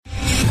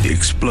The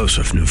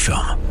explosive new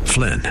film,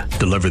 Flynn,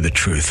 deliver the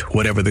truth,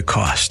 whatever the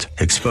cost,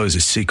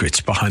 exposes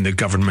secrets behind the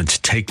government's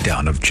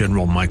takedown of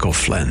General Michael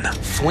Flynn.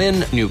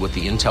 Flynn knew what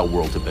the intel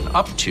world had been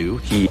up to.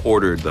 He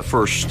ordered the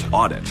first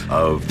audit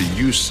of the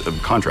use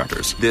of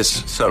contractors.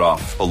 This set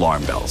off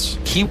alarm bells.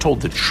 He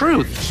told the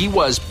truth. He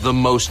was the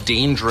most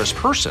dangerous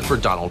person for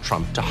Donald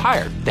Trump to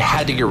hire. They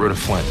had to get rid of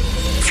Flynn.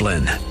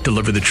 Flynn,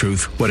 deliver the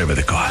truth, whatever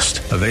the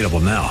cost. Available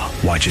now.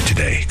 Watch it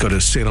today. Go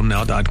to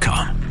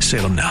salemnow.com.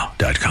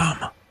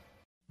 salemnow.com.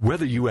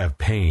 Whether you have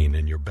pain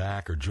in your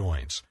back or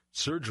joints,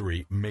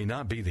 surgery may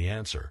not be the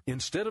answer.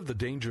 Instead of the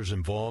dangers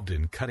involved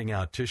in cutting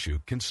out tissue,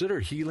 consider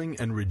healing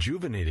and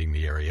rejuvenating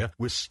the area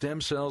with stem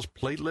cells,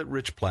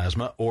 platelet-rich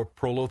plasma, or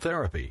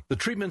prolotherapy. The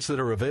treatments that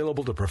are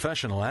available to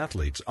professional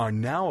athletes are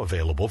now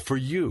available for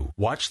you.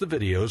 Watch the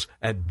videos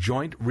at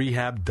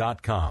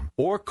jointrehab.com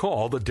or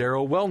call the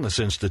Darrow Wellness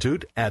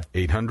Institute at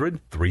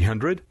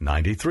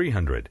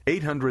 800-300-9300.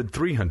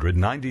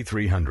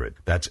 800-300-9300.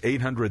 That's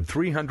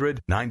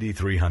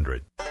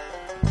 800-300-9300.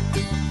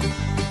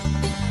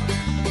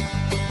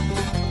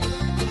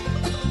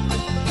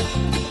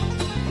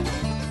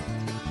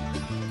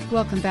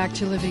 Welcome back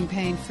to Living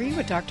Pain-Free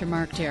with Dr.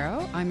 Mark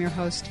Darrow. I'm your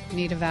host,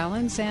 Nita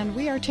Valens, and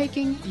we are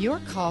taking your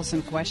calls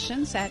and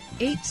questions at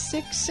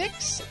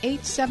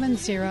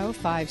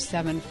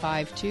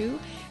 866-870-5752.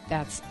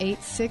 That's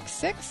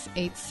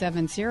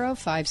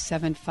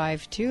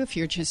 866-870-5752. If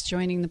you're just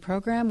joining the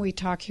program, we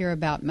talk here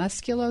about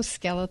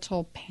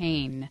musculoskeletal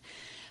pain.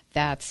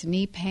 That's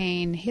knee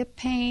pain, hip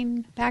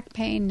pain, back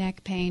pain,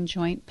 neck pain,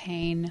 joint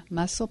pain,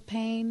 muscle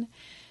pain,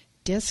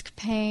 disc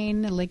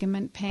pain,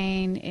 ligament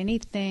pain,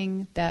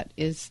 anything that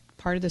is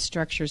part of the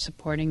structure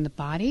supporting the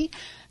body.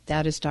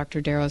 That is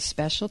Dr. Darrow's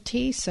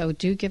specialty. So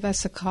do give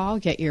us a call.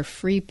 Get your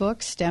free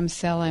book, Stem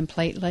Cell and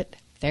Platelet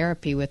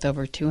Therapy, with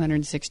over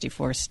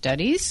 264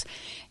 studies.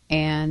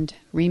 And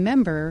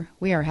remember,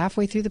 we are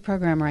halfway through the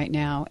program right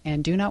now,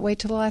 and do not wait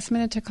till the last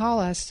minute to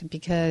call us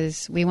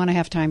because we want to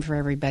have time for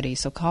everybody.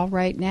 So call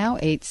right now,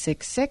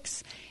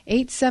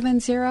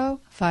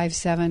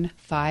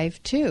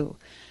 866-870-5752.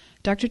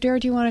 Dr. Darrow,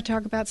 do you want to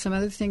talk about some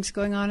other things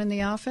going on in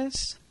the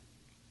office?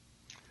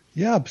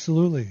 Yeah,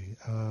 absolutely.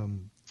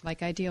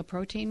 Like Ideal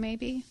Protein,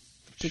 maybe?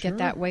 To Sure. get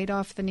that weight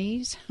off the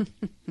knees?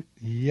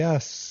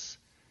 Yes.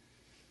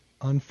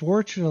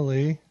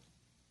 Unfortunately,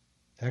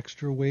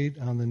 extra weight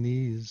on the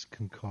knees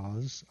can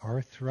cause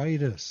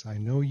arthritis. I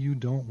know you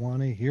don't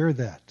want to hear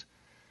that.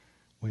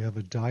 We have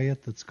a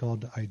diet that's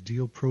called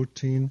Ideal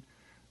Protein.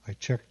 I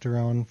checked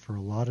around for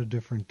a lot of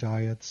different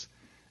diets,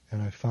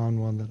 and I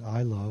found one that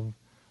I love,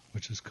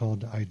 which is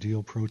called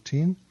Ideal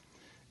Protein.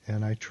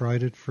 And I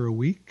tried it for a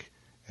week,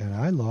 and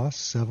I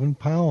lost 7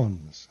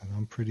 pounds. And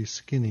I'm pretty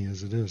skinny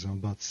as it is. I'm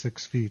about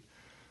 6 feet,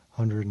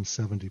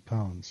 170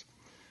 pounds.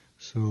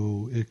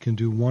 So it can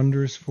do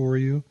wonders for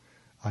you.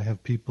 I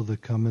have people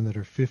that come in that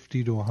are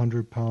 50 to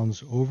 100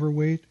 pounds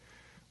overweight.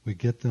 We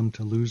get them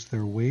to lose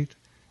their weight.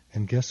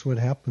 And guess what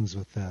happens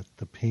with that?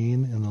 The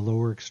pain in the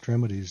lower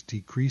extremities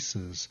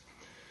decreases.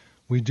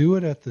 We do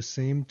it at the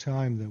same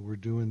time that we're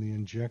doing the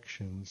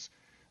injections,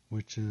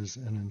 which is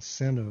an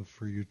incentive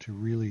for you to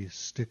really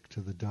stick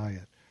to the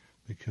diet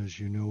because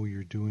you know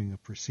you're doing a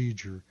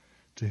procedure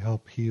to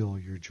help heal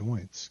your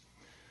joints.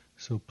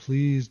 So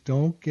please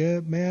don't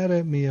get mad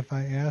at me if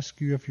I ask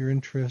you if you're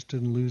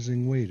interested in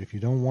losing weight. If you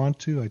don't want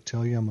to, I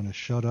tell you I'm going to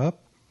shut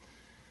up.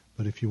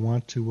 But if you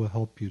want to, we'll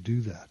help you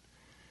do that.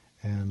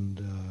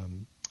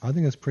 And I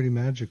think it's pretty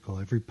magical.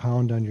 Every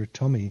pound on your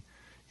tummy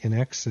in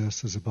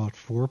excess is about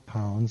 4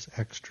 pounds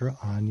extra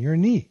on your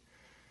knee.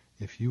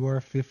 If you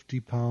are 50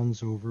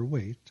 pounds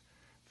overweight,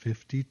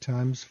 50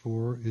 times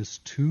 4 is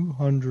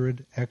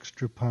 200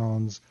 extra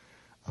pounds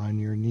on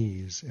your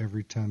knees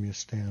every time you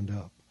stand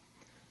up.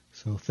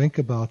 So think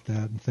about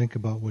that and think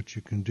about what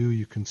you can do.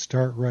 You can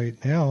start right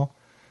now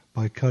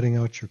by cutting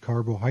out your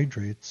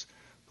carbohydrates,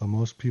 but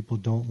most people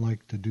don't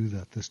like to do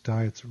that. This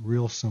diet's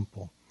real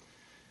simple.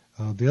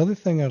 The other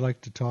thing I'd like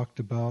to talk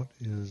about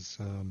is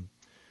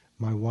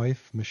my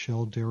wife,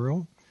 Michelle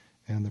Darrow,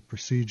 and the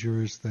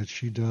procedures that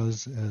she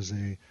does as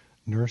a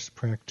nurse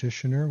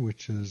practitioner,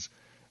 which is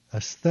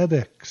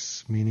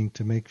aesthetics, meaning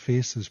to make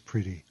faces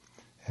pretty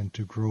and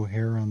to grow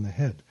hair on the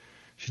head.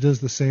 She does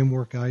the same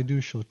work I do.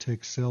 She'll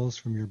take cells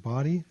from your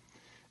body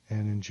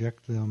and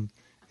inject them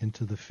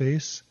into the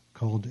face,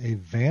 called a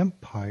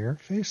vampire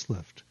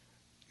facelift.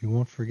 You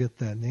won't forget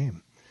that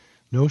name.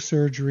 No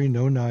surgery,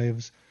 no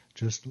knives,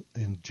 just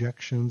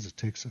injections. It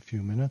takes a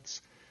few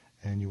minutes,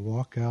 and you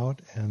walk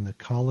out and the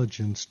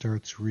collagen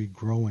starts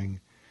regrowing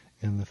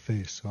in the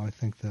face. So I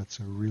think that's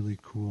a really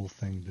cool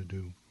thing to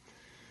do.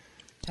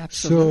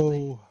 Absolutely.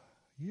 So,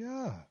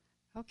 yeah.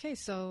 Okay,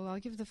 so I'll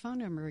give the phone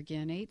number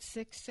again,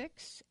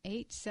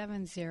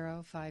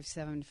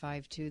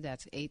 866-870-5752.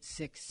 That's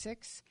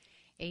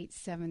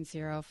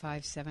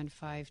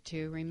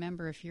 866-870-5752.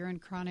 Remember, if you're in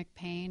chronic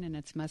pain and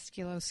it's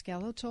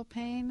musculoskeletal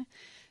pain,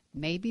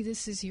 maybe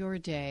this is your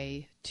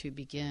day to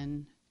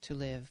begin to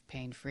live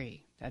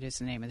pain-free. That is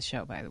the name of the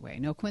show, by the way.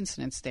 No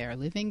coincidence there.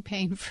 Living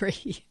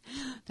pain-free.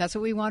 That's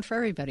what we want for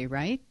everybody,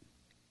 right?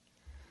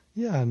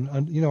 Yeah,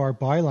 and you know, our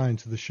byline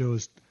to the show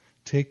is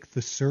take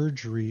the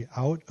surgery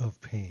out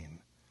of pain.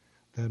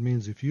 That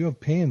means if you have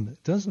pain,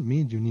 it doesn't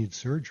mean you need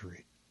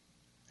surgery.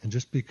 And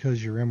just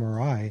because your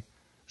MRI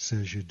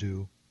says you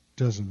do,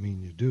 doesn't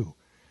mean you do.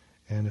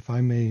 And if I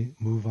may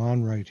move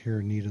on right here,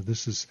 Anita,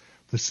 this is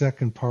the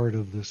second part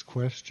of this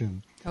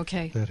question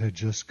that had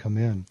just come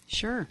in.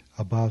 Sure.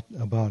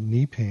 About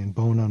knee pain,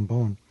 bone on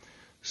bone.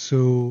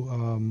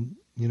 So,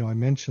 you know, I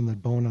mentioned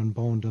that bone on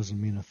bone doesn't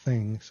mean a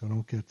thing, so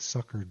don't get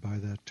suckered by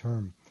that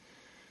term.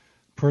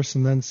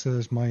 Person then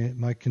says,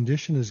 my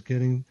condition is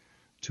getting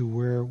to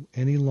where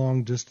any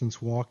long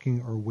distance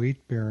walking or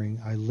weight bearing,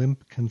 I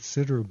limp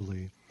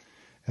considerably,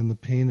 and the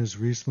pain has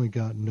recently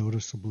gotten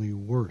noticeably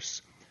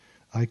worse.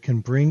 I can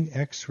bring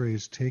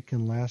x-rays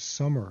taken last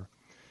summer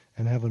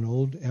and have an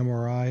old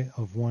MRI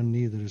of one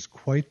knee that is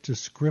quite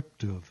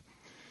descriptive.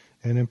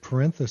 And in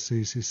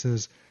parentheses, he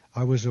says,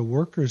 I was a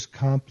workers'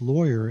 comp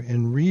lawyer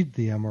and read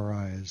the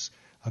MRIs.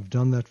 I've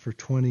done that for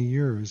 20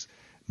 years.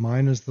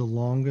 Mine is the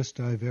longest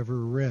I've ever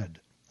read,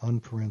 on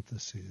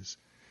parentheses.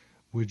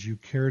 Would you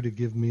care to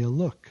give me a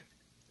look?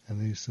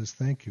 And he says,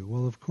 thank you.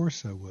 Well, of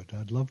course I would.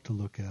 I'd love to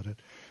look at it.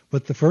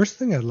 But the first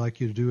thing I'd like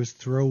you to do is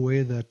throw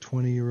away that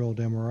 20-year-old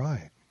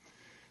MRI,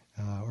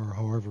 or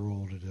however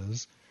old it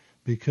is,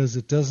 because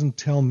it doesn't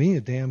tell me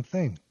a darn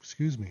thing.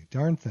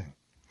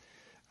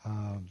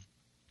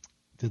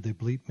 Did they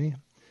bleep me?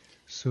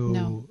 So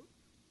no,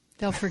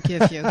 they'll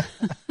forgive you.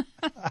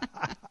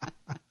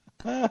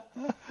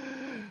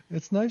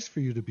 It's nice for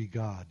you to be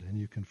God, and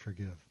you can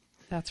forgive.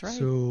 That's right.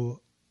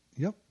 So,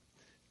 yep.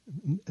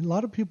 A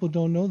lot of people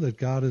don't know that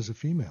God is a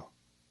female.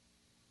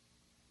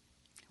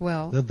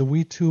 Well, the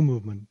We Too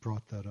movement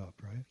brought that up,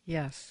 right?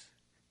 Yes.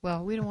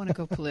 Well, we don't want to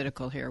go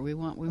political here. We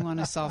want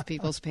to solve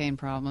people's pain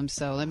problems.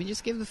 So let me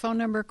just give the phone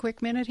number a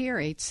quick minute here,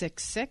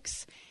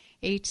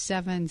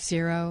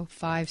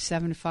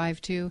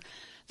 866-870-5752.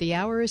 The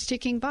hour is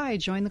ticking by.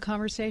 Join the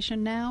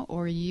conversation now,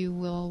 or you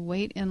will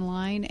wait in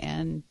line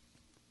and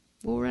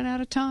we'll run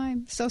out of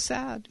time. So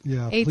sad.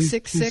 Yeah,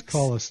 please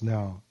call us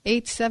now.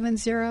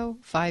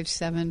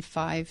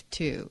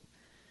 870-5752.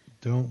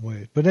 Don't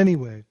wait. But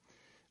anyway,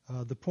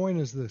 the point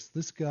is this.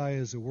 This guy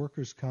is a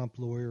workers' comp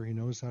lawyer. He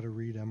knows how to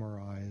read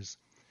MRIs,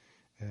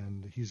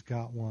 and he's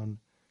got one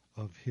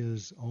of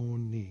his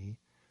own knee,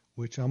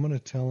 which I'm going to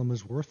tell him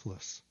is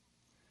worthless.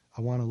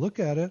 I want to look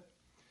at it,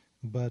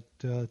 but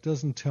it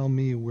doesn't tell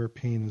me where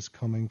pain is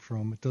coming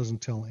from. It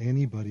doesn't tell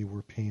anybody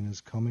where pain is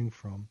coming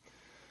from.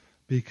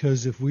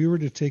 Because if we were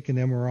to take an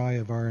MRI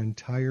of our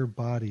entire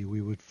body,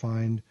 we would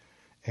find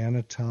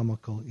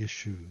anatomical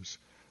issues.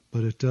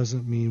 But it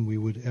doesn't mean we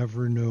would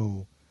ever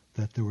know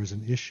that there was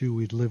an issue.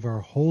 We'd live our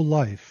whole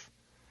life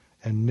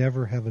and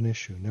never have an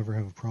issue, never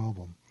have a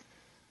problem.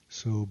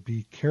 So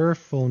be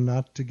careful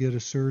not to get a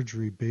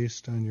surgery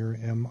based on your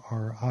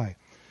MRI.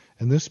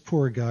 And this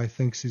poor guy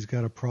thinks he's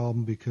got a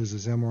problem because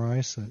his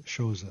MRI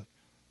shows it.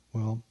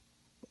 Well,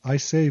 I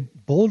say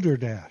Boulder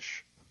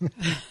Dash.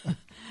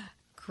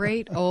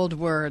 Great old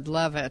word.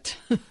 Love it.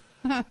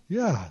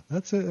 Yeah,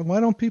 that's it. Why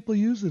don't people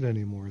use it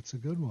anymore? It's a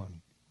good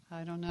one.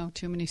 I don't know.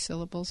 Too many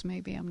syllables,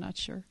 maybe. I'm not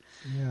sure.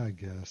 Yeah, I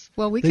guess.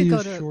 Well, they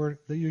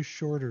use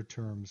shorter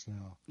terms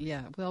now.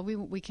 Yeah. Well,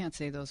 we can't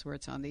say those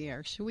words on the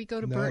air. Should we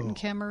go to Bert in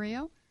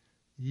Camarillo?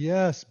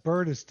 Yes,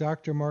 Bert, it's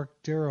Dr.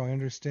 Mark Darrow. I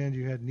understand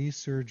you had knee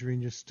surgery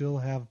and you still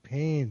have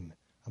pain.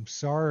 I'm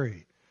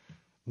sorry.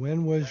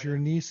 When was your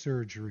knee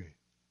surgery?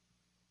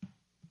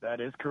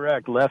 That is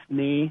correct. Left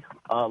knee,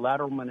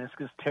 lateral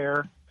meniscus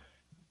tear.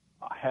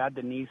 I had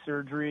the knee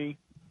surgery,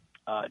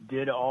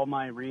 did all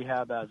my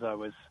rehab as I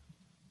was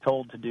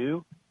told to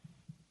do,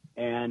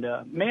 and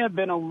may have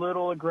been a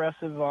little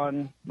aggressive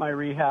on my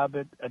rehab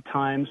at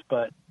times,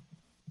 but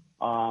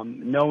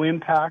no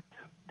impact.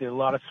 Did a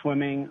lot of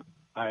swimming.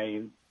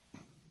 My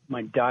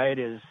diet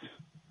is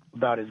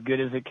about as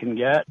good as it can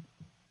get,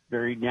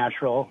 very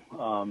natural.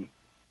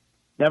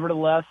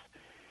 Nevertheless,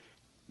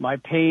 my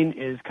pain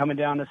is coming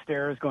down the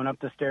stairs, going up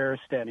the stairs,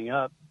 standing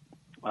up.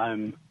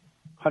 I'm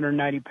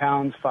 190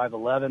 pounds,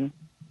 5'11".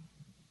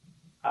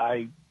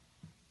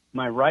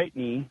 My right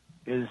knee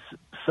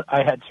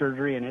I had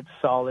surgery and it's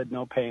solid,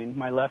 no pain.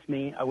 My left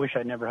knee, I wish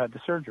I never had the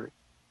surgery.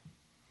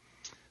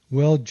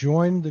 Well,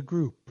 join the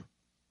group.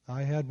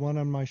 I had one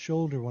on my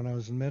shoulder when I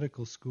was in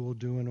medical school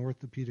doing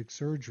orthopedic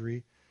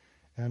surgery,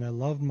 and I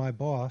loved my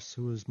boss,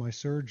 who was my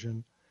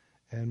surgeon,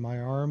 and my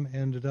arm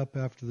ended up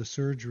after the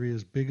surgery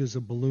as big as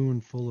a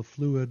balloon full of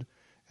fluid,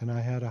 and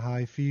I had a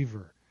high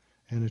fever.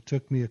 And it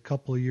took me a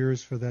couple of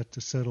years for that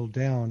to settle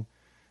down.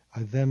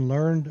 I then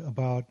learned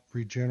about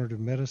regenerative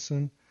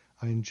medicine.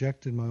 I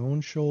injected my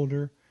own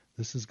shoulder.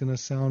 This is going to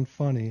sound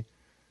funny.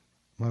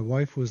 My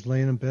wife was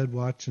laying in bed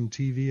watching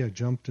TV. I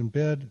jumped in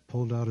bed,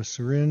 pulled out a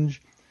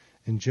syringe,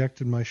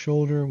 injected my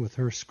shoulder with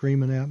her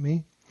screaming at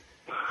me,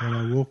 and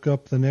I woke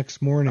up the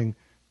next morning.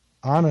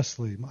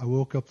 Honestly, I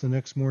woke up the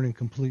next morning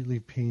completely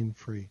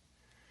pain-free.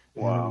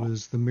 Wow. And it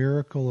was the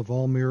miracle of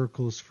all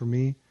miracles for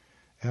me.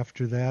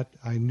 After that,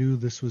 I knew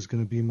this was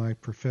going to be my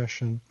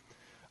profession.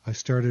 I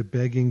started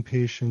begging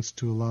patients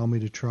to allow me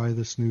to try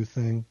this new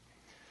thing.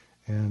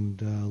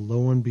 And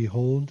lo and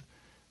behold,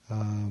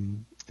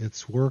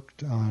 it's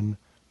worked on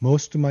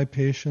most of my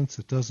patients.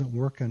 It doesn't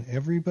work on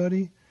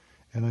everybody.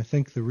 And I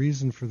think the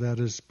reason for that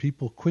is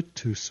people quit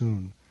too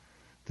soon.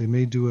 They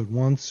may do it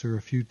once or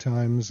a few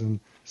times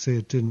and say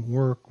it didn't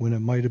work when it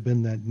might have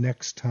been that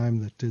next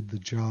time that did the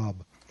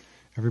job.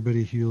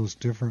 Everybody heals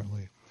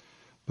differently.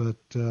 But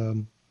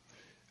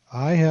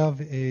I have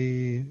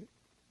a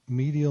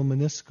medial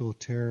meniscal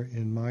tear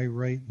in my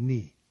right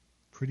knee,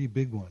 pretty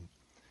big one.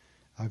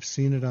 I've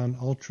seen it on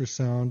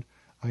ultrasound.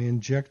 I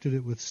injected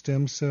it with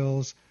stem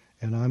cells,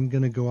 and I'm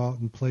going to go out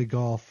and play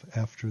golf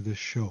after this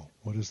show.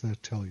 What does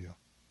that tell you?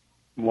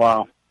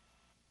 Wow.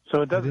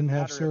 So it doesn't I didn't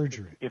have matter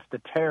surgery. if the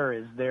tear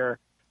is there.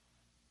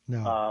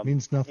 No, it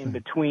means nothing. In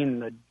between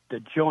the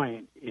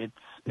joint, it's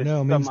no, it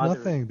some means other...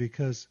 nothing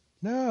because,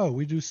 no,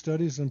 we do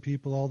studies on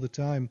people all the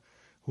time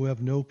who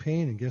have no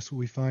pain, and guess what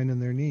we find in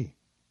their knee?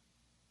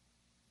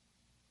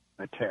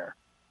 A tear.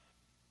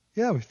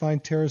 Yeah, we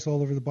find tears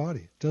all over the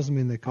body. It doesn't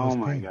mean they cause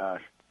pain. Oh, my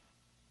gosh.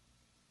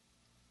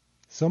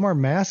 Some are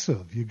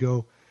massive. You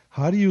go,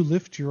 how do you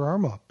lift your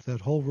arm up?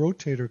 That whole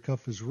rotator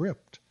cuff is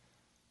ripped.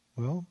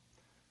 Well,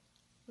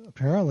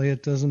 apparently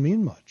it doesn't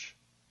mean much.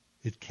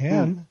 It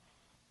can,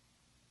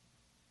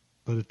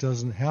 but it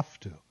doesn't have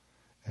to.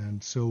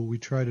 And so what we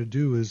try to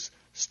do is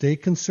stay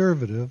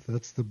conservative.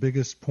 That's the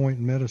biggest point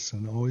in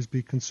medicine. Always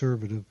be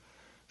conservative.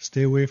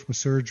 Stay away from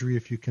surgery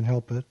if you can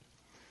help it.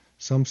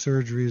 Some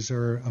surgeries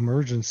are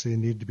emergency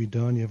and need to be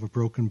done. You have a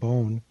broken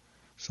bone,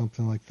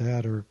 something like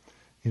that, or,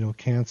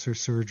 cancer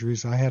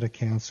surgeries. I had a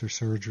cancer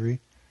surgery,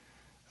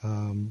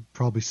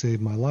 probably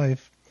saved my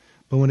life.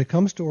 But when it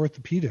comes to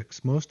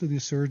orthopedics, most of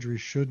these surgeries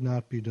should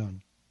not be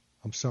done.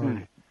 I'm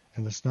sorry.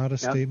 And it's not a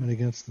statement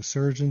against the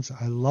surgeons.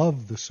 I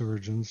love the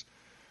surgeons.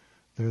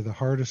 They're the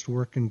hardest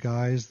working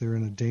guys. They're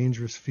in a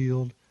dangerous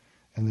field,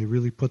 and they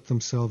really put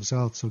themselves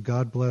out. So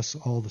God bless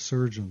all the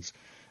surgeons.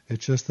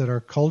 It's just that our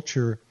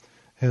culture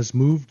has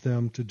moved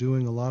them to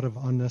doing a lot of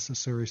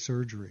unnecessary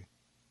surgery,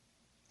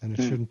 and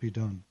it shouldn't be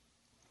done.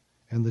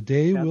 And the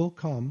day will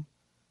come,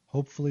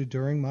 hopefully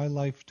during my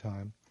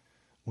lifetime,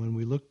 when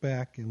we look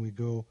back and we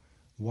go,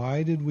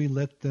 why did we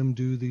let them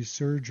do these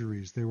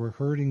surgeries? They were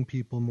hurting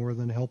people more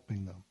than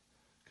helping them.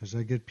 Because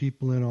I get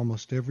people in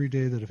almost every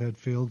day that have had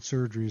failed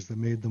surgeries that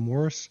made them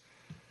worse.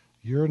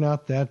 You're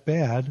not that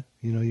bad.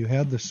 You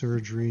had the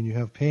surgery and you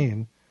have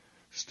pain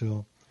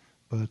still.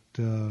 But,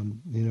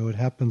 it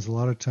happens a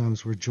lot of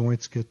times where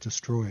joints get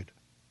destroyed.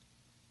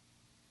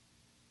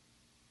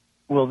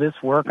 Will this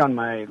work on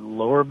my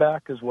lower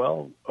back as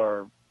well?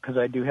 Or because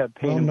I do have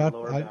pain in my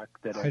lower back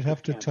that I'd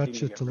have to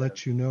touch it to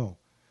let you know.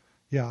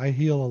 Yeah, I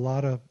heal a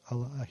lot of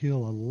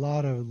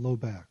low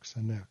backs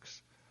and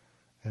necks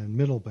and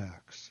middle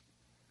backs.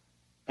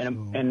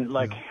 And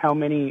how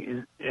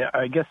many?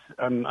 I guess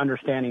I'm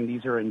understanding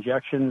these are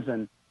injections,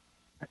 and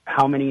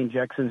how many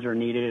injections are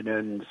needed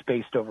and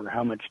spaced over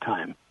how much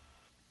time?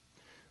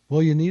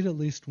 Well, you need at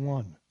least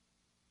one.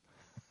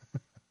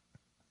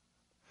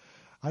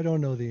 I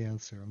don't know the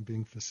answer. I'm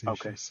being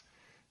facetious. Okay.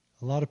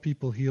 A lot of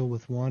people heal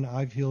with one.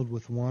 I've healed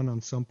with one on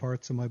some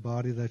parts of my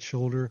body. That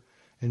shoulder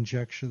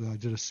injection, I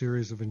did a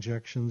series of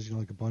injections,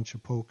 like a bunch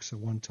of pokes at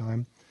one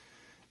time,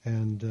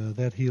 and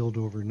that healed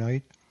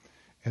overnight.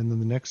 And then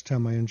the next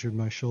time I injured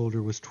my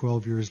shoulder was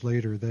 12 years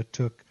later. That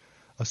took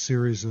a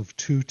series of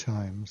 2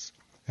 times,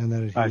 and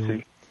that it healed. I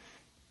see.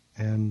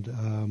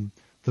 And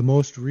the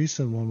most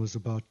recent one was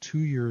about 2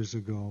 years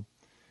ago,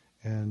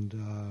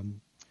 and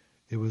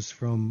it was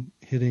from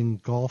hitting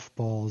golf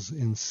balls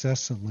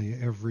incessantly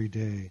every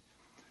day.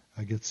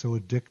 I get so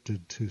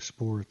addicted to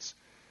sports.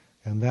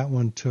 And that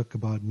one took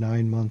about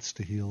 9 months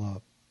to heal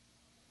up.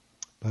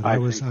 But I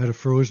had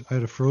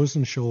a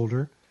frozen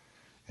shoulder,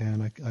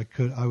 and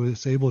I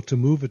was able to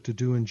move it to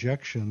do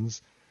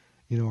injections,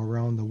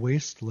 around the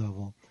waist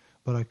level,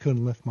 but I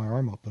couldn't lift my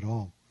arm up at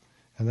all.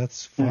 And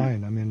that's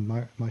fine. I mean,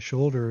 my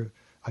shoulder,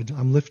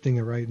 I'm lifting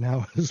it right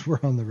now as we're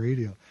on the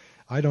radio.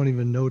 I don't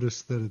even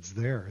notice that it's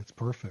there. It's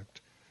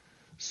perfect.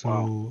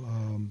 So,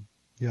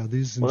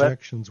 these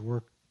injections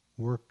work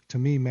to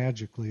me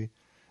magically.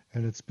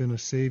 And it's been a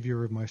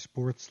savior of my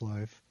sports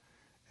life,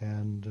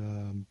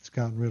 and it's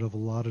gotten rid of a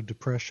lot of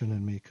depression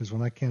in me, because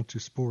when I can't do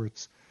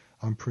sports,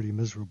 I'm pretty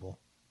miserable.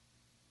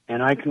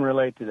 And I can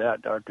relate to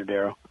that, Dr.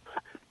 Darrow.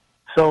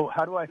 So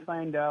how do I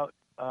find out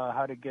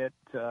how to get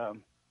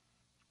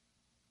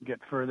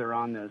further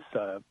on this?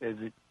 Do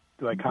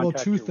I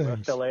contact your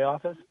West LA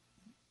office?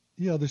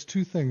 Yeah, there's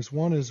 2 things.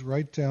 One is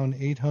write down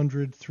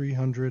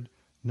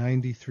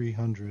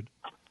 800-300-9300.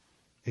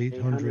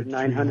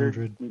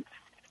 800-300.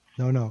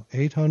 No,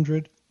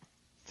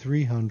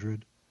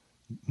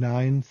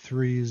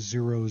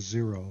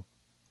 800-300-9300.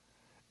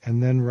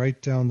 And then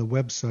write down the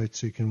website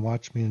so you can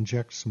watch me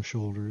inject some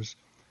shoulders.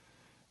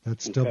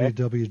 That's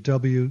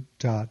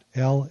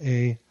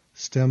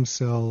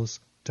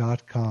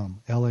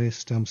www.lastemcells.com,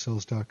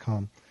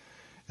 lastemcells.com.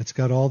 It's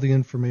got all the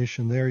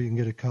information there. You can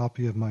get a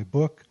copy of my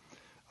book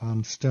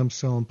on stem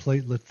cell and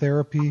platelet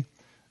therapy.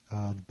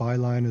 The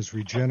byline is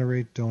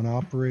Regenerate, Don't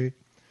Operate.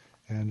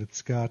 and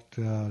it's got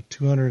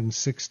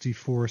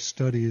 264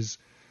 studies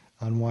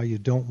on why you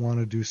don't want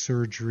to do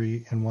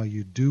surgery and why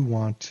you do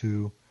want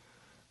to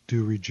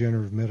do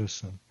regenerative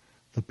medicine.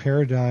 The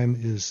paradigm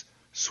is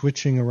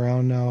switching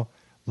around now.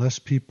 Less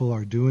people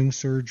are doing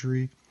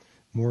surgery.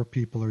 More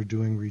people are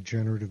doing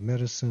regenerative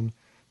medicine.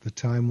 The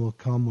time will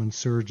come when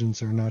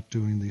surgeons are not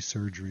doing these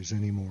surgeries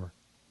anymore.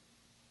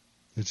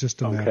 It's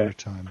just a matter of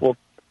time. Well,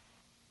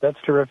 that's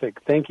terrific.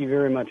 Thank you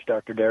very much,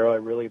 Dr. Darrow. I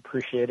really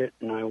appreciate it,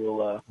 and I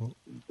will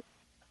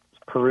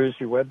peruse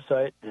your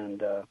website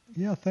and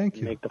thank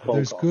you. Make the phone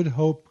There's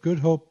call. good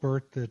hope,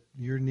 Bert, that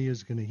your knee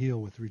is going to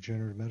heal with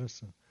regenerative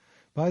medicine.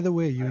 By the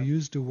way, you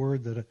used a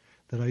word that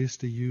I used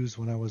to use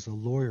when I was a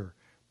lawyer,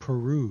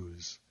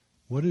 peruse.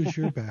 What is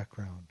your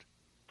background?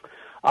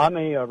 I'm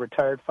a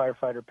retired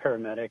firefighter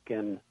paramedic,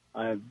 and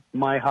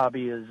my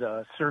hobby is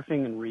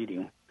surfing and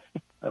reading.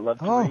 I love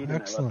to read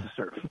excellent. and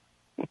I love to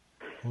surf.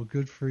 Well,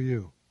 good for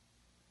you.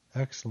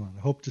 Excellent.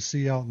 Hope to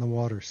see you out in the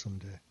water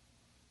someday.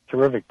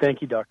 Terrific.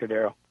 Thank you, Dr.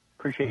 Darrow.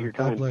 Appreciate your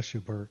time. God bless you,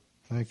 Bert.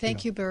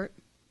 Thank you, Bert.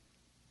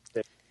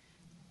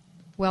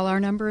 Well, our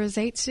number is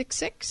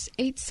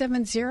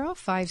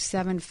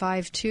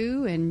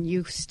 866-870-5752, and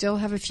you still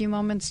have a few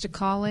moments to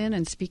call in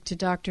and speak to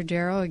Dr.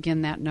 Darrow.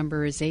 Again, that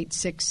number is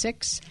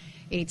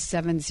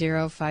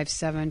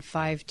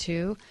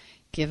 866-870-5752.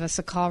 Give us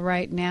a call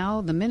right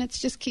now. The minutes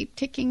just keep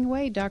ticking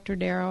away, Dr.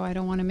 Darrow. I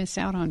don't want to miss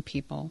out on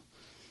people.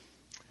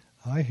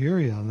 I hear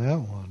you on that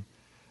one.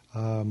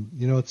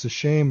 It's a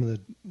shame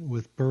that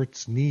with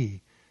Bert's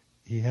knee,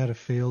 he had a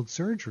failed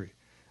surgery.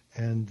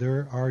 And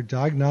there are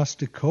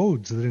diagnostic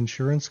codes that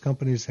insurance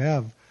companies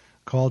have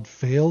called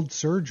failed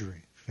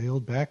surgery,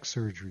 failed back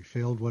surgery,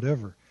 failed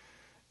whatever.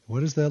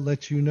 What does that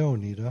let you know,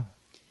 Nita?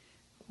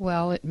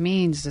 Well, it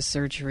means the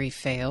surgery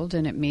failed,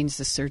 and it means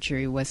the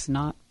surgery was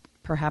not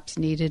perhaps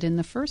needed in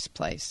the first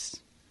place.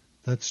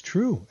 That's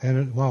true.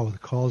 And the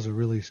calls are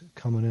really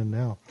coming in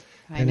now.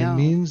 I know. It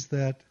means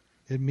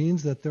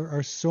that there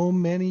are so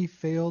many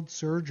failed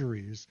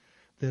surgeries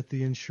that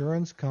the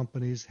insurance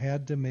companies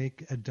had to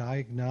make a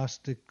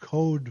diagnostic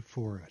code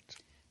for it.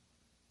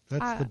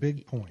 That's the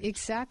big point.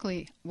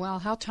 Exactly. Well,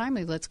 how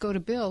timely. Let's go to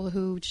Bill,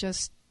 who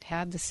just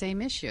had the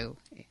same issue.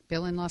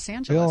 Bill in Los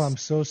Angeles. Bill, I'm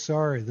so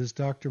sorry. This is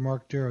Dr.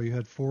 Mark Darrow. You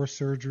had 4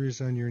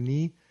 surgeries on your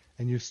knee,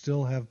 and you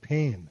still have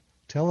pain.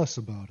 Tell us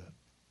about it.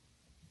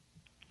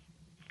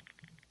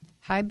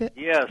 Hi, Bill.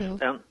 Yes,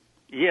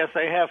 yes,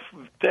 I have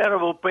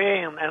terrible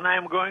pain, and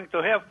I'm going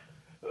to have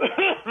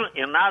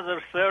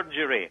another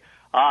surgery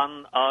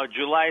on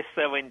July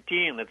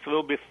 17th. It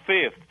will be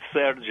 5th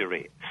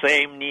surgery,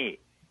 same knee.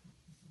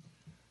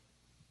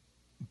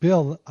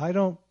 Bill, I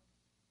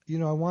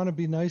want to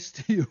be nice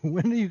to you.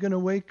 When are you going to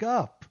wake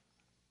up?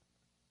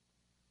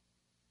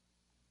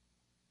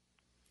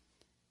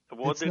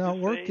 It's not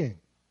working.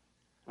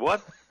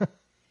 What?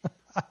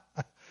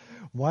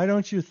 Why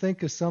don't you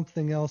think of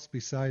something else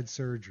besides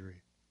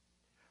surgery?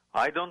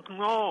 I don't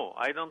know.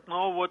 I don't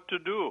know what to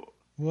do.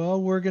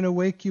 Well, we're going to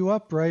wake you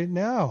up right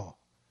now.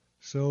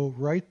 So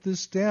write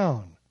this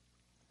down.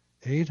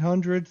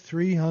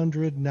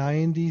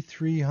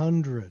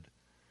 800-300-9300.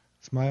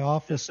 It's my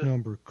office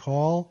number.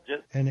 Call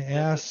and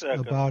ask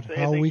about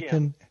how we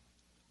can...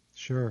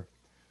 Sure.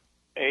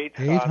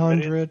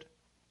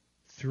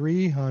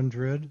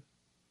 800-300-9300.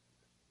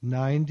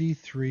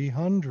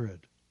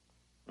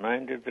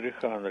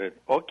 9300.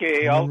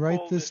 Okay, and I'll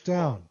write this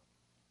down.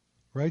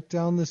 Write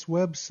down this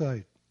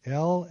website,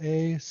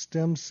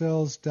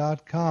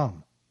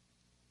 lastemcells.com.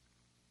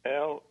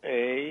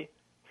 LA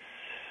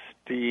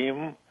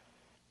Stem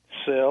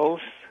Cells.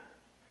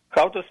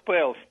 How to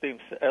spell Stem?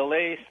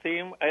 LA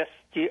Stem,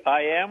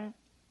 STIM?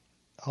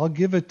 I'll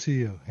give it to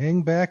you.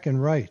 Hang back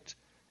and write.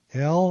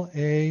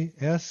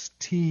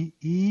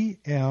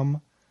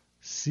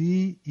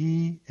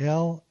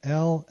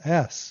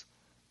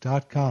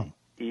 LASTEMCELLS.com.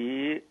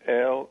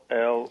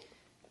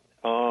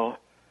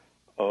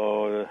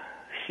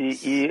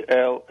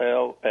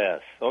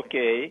 CELLS.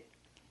 Okay.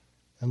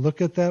 And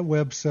look at that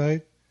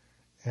website,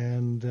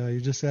 and you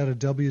just add a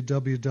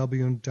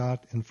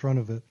www in front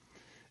of it,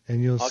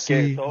 and you'll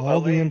see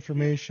all the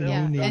information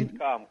you need.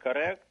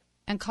 Correct?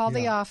 And call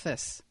the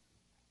office.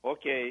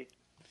 Okay.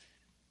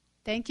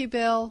 Thank you,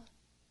 Bill.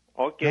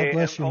 Okay. God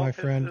bless you, my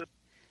friend.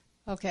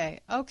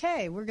 Okay.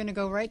 We're going to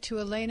go right to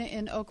Elena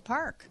in Oak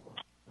Park.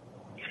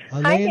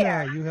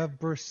 Elena, you have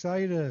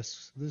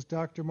bursitis. This is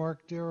Dr.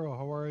 Mark Darrow.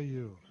 How are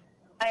you?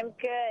 I'm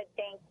good,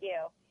 thank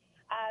you.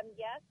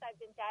 Yes, I've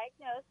been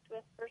diagnosed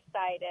with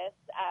bursitis.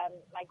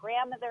 My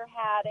grandmother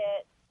had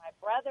it. My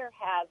brother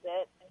has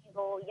it, and he's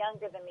a little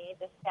younger than me.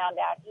 Just found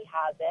out he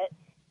has it.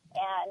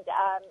 And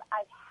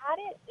I've had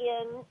it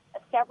in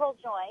several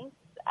joints,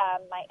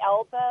 my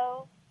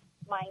elbow,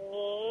 my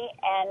knee,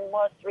 and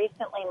most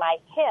recently my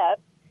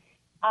hip.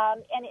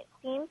 And it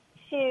seems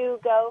to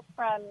go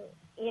from,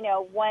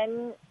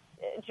 one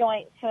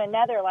joint to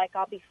another. Like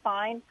I'll be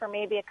fine for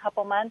maybe a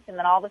couple months, and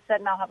then all of a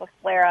sudden I'll have a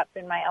flare-up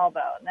in my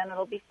elbow. And then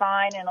it'll be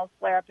fine, and it'll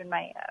flare up in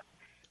my hip.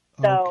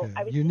 So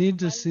okay. You need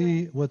to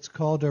see what's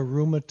called a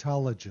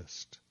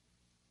rheumatologist.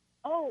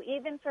 Oh,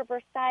 even for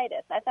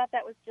bursitis. I thought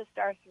that was just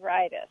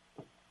arthritis.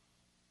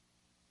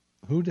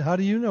 How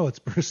do you know it's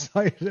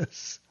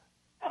bursitis?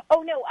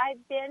 Oh no,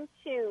 I've been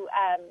to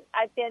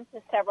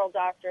several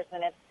doctors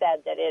and have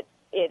said that it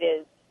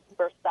is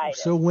bursitis.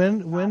 So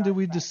when do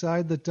we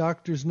decide that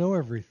doctors know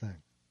everything?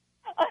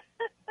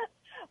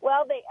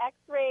 Well, they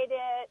X-rayed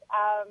it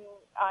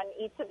on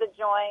each of the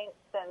joints,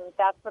 and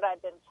that's what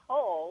I've been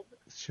told.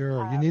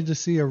 Sure, you need to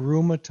see a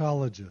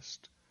rheumatologist.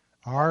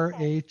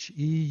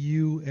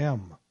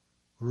 RHEUM,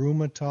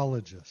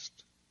 rheumatologist.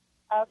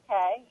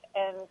 Okay,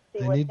 and see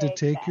they what need they to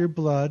take say. your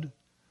blood.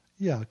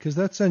 Yeah, because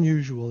that's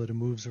unusual that it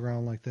moves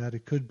around like that.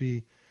 It could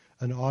be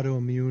an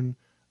autoimmune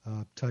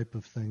type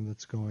of thing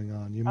that's going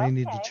on. You may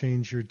need to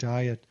change your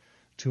diet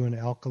to an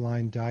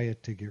alkaline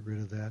diet to get rid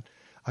of that.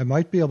 I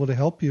might be able to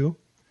help you.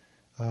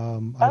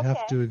 I'd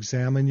have to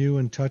examine you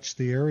and touch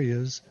the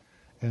areas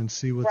and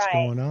see what's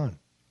going on.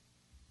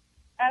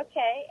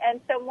 Okay,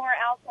 and so more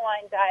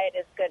alkaline diet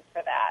is good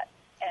for that.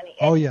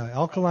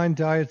 Alkaline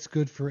diet's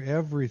good for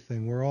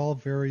everything. We're all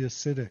very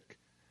acidic,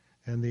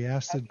 and the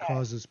acid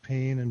causes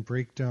pain and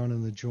breakdown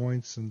in the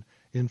joints and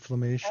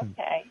inflammation.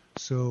 Okay.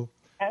 So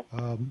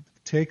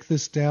take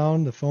this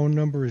down. The phone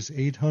number is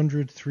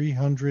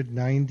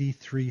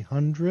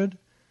 800-300-9300.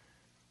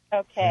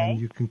 Okay. And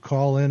you can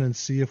call in and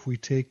see if we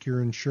take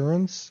your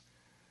insurance.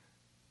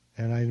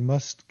 And I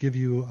must give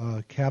you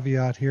a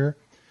caveat here.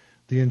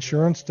 The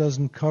insurance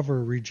doesn't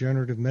cover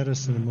regenerative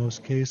medicine in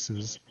most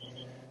cases.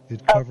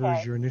 It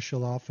covers your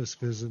initial office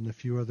visit and a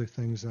few other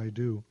things I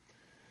do.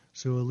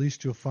 So at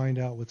least you'll find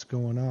out what's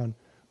going on.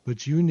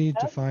 But you need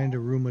to find a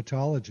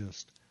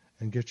reumatologist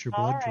and get your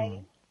blood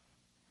drawn.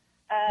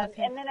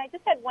 And then I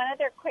just had one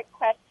other quick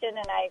question,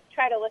 and I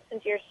try to listen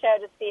to your show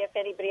to see if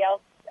anybody else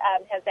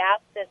has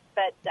asked this,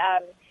 but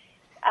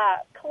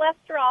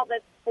cholesterol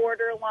that's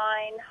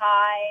borderline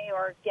high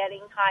or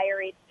getting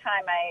higher each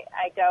time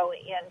I go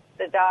in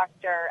the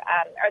doctor,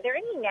 are there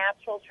any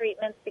natural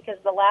treatments? Because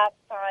the last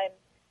time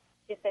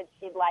she said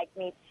she'd like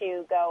me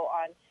to go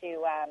on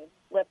to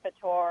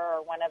Lipitor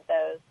or one of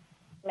those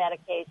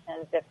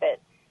medications if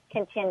it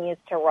continues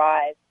to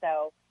rise.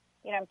 So,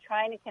 I'm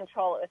trying to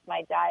control it with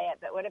my diet,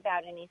 but what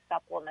about any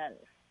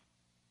supplements?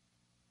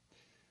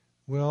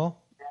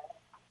 Well,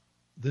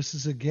 this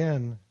is,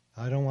 again,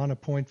 I don't want to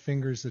point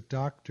fingers at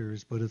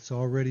doctors, but it's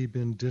already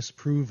been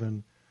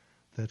disproven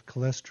that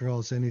cholesterol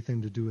has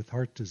anything to do with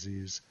heart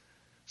disease.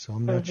 So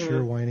I'm not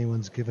sure why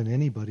anyone's given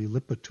anybody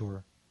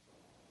Lipitor.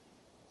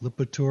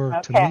 Lipitor,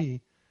 to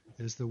me,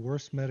 is the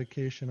worst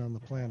medication on the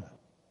planet.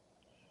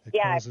 It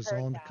causes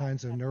all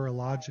kinds of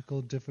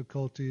neurological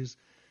difficulties.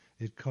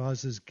 It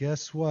causes,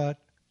 guess what?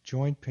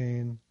 Joint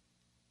pain.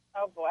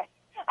 Oh, boy.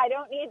 I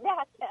don't need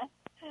that then.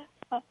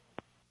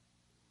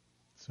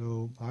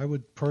 So I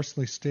would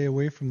personally stay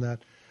away from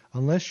that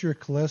unless your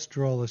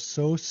cholesterol is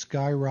so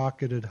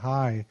skyrocketed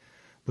high,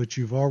 but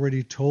you've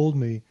already told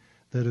me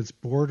that it's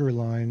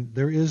borderline.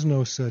 There is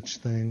no such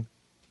thing.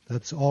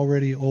 That's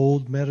already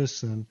old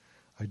medicine.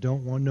 I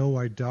don't want to know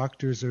why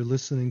doctors are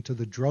listening to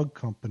the drug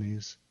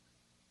companies.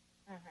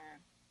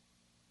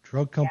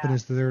 Drug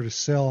companies are there to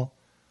sell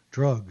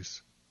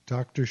drugs.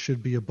 Doctors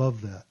should be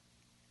above that.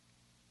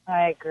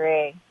 I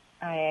agree.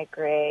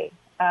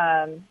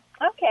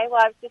 Okay,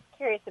 well, I was just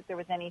curious if there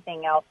was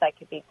anything else I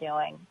could be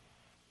doing.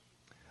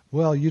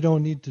 Well, you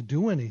don't need to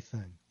do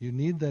anything. You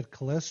need that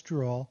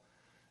cholesterol.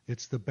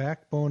 It's the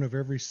backbone of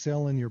every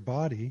cell in your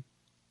body.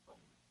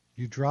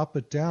 You drop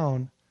it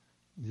down,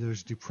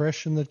 there's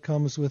depression that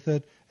comes with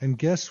it. And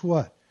guess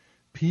what?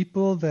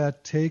 People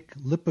that take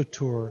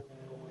Lipitor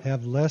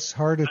have less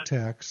heart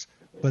attacks,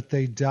 but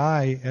they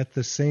die at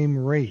the same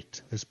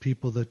rate as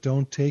people that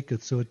don't take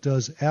it. So it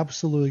does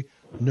absolutely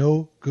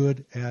no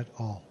good at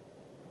all.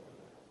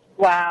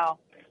 Wow.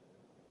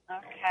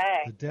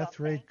 Okay. The death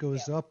rate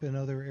goes up in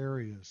other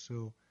areas.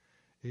 So,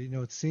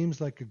 it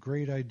seems like a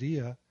great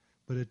idea,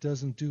 but it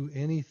doesn't do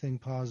anything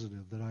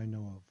positive that I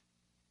know of.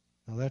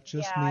 Now, that's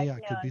just me. I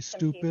could be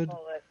stupid.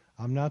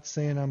 I'm not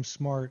saying I'm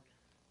smart.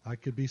 I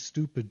could be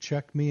stupid.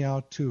 Check me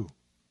out, too.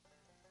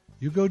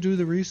 You go do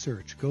the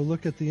research. Go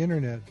look at the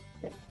Internet.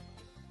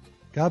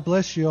 God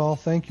bless you all.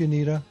 Thank you,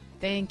 Nita.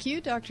 Thank you,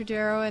 Dr.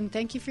 Darrow, and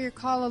thank you for your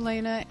call,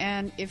 Elena.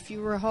 And if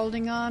you were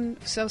holding on,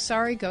 so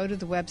sorry, go to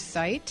the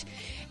website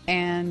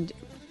and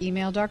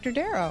email Dr.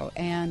 Darrow.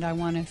 And I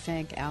want to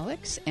thank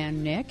Alex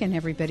and Nick and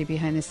everybody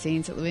behind the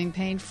scenes at Living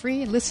Pain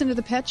Free. Listen to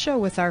The Pet Show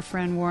with our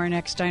friend Warren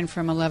Eckstein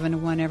from 11 to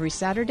 1 every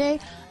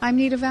Saturday. I'm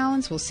Nita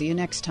Valens. We'll see you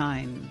next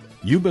time.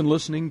 You've been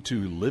listening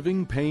to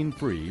Living Pain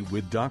Free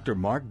with Dr.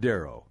 Mark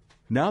Darrow.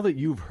 Now that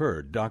you've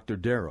heard Dr.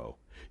 Darrow,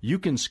 you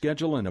can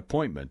schedule an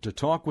appointment to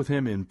talk with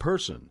him in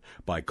person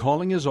by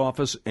calling his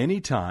office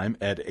anytime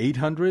at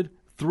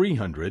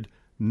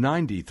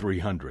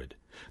 800-300-9300.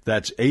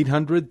 That's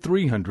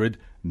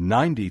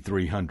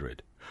 800-300-9300.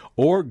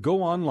 Or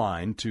go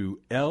online to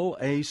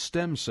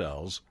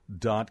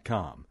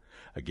lastemcells.com.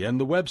 Again,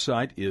 the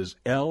website is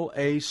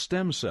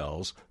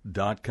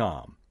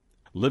lastemcells.com.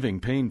 Living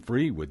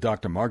Pain-Free with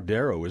Dr. Mark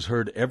Darrow is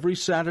heard every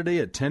Saturday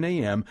at 10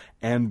 a.m.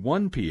 and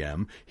 1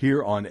 p.m.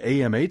 here on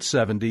AM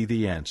 870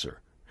 The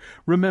Answer.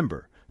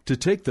 Remember, to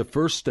take the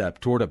first step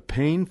toward a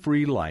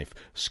pain-free life,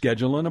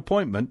 schedule an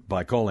appointment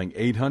by calling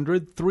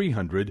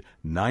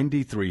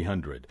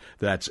 800-300-9300.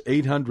 That's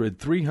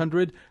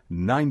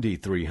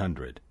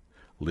 800-300-9300.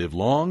 Live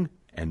long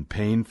and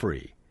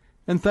pain-free.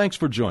 And thanks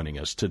for joining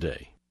us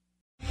today.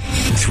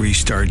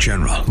 3-star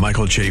General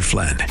Michael J.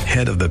 Flynn,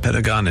 head of the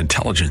Pentagon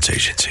Intelligence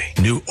Agency,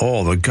 knew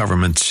all the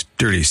government's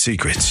dirty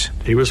secrets.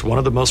 He was one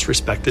of the most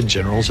respected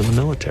generals in the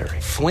military.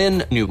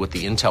 Flynn knew what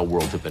the intel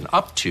world had been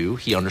up to.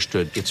 He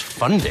understood its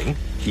funding.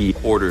 He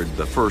ordered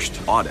the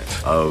first audit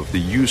of the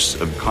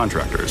use of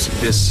contractors.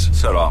 This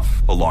set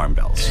off alarm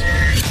bells.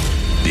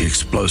 The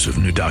explosive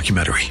new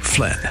documentary,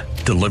 Flynn,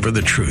 Deliver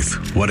the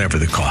Truth, Whatever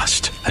the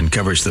Cost,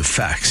 uncovers the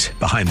facts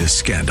behind this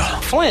scandal.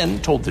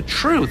 Flynn told the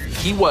truth.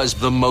 He was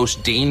the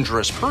most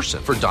dangerous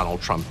person for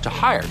Donald Trump to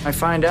hire. I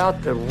find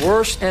out the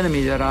worst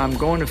enemy that I'm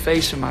going to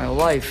face in my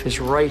life is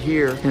right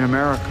here in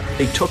America.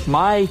 They took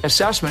my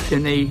assessment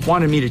and they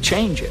wanted me to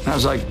change it. And I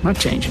was like, I'm not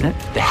changing it.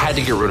 They had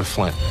to get rid of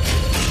Flynn.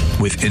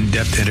 With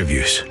in-depth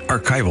interviews,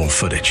 archival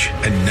footage,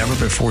 and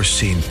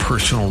never-before-seen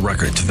personal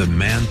records of the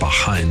man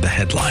behind the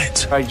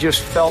headlines. I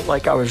just felt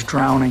like I was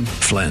drowning.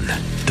 Flynn,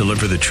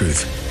 Deliver the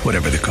Truth,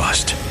 Whatever the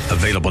Cost.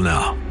 Available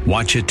now.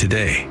 Watch it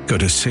today. Go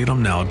to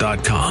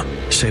salemnow.com.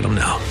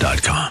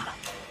 salemnow.com.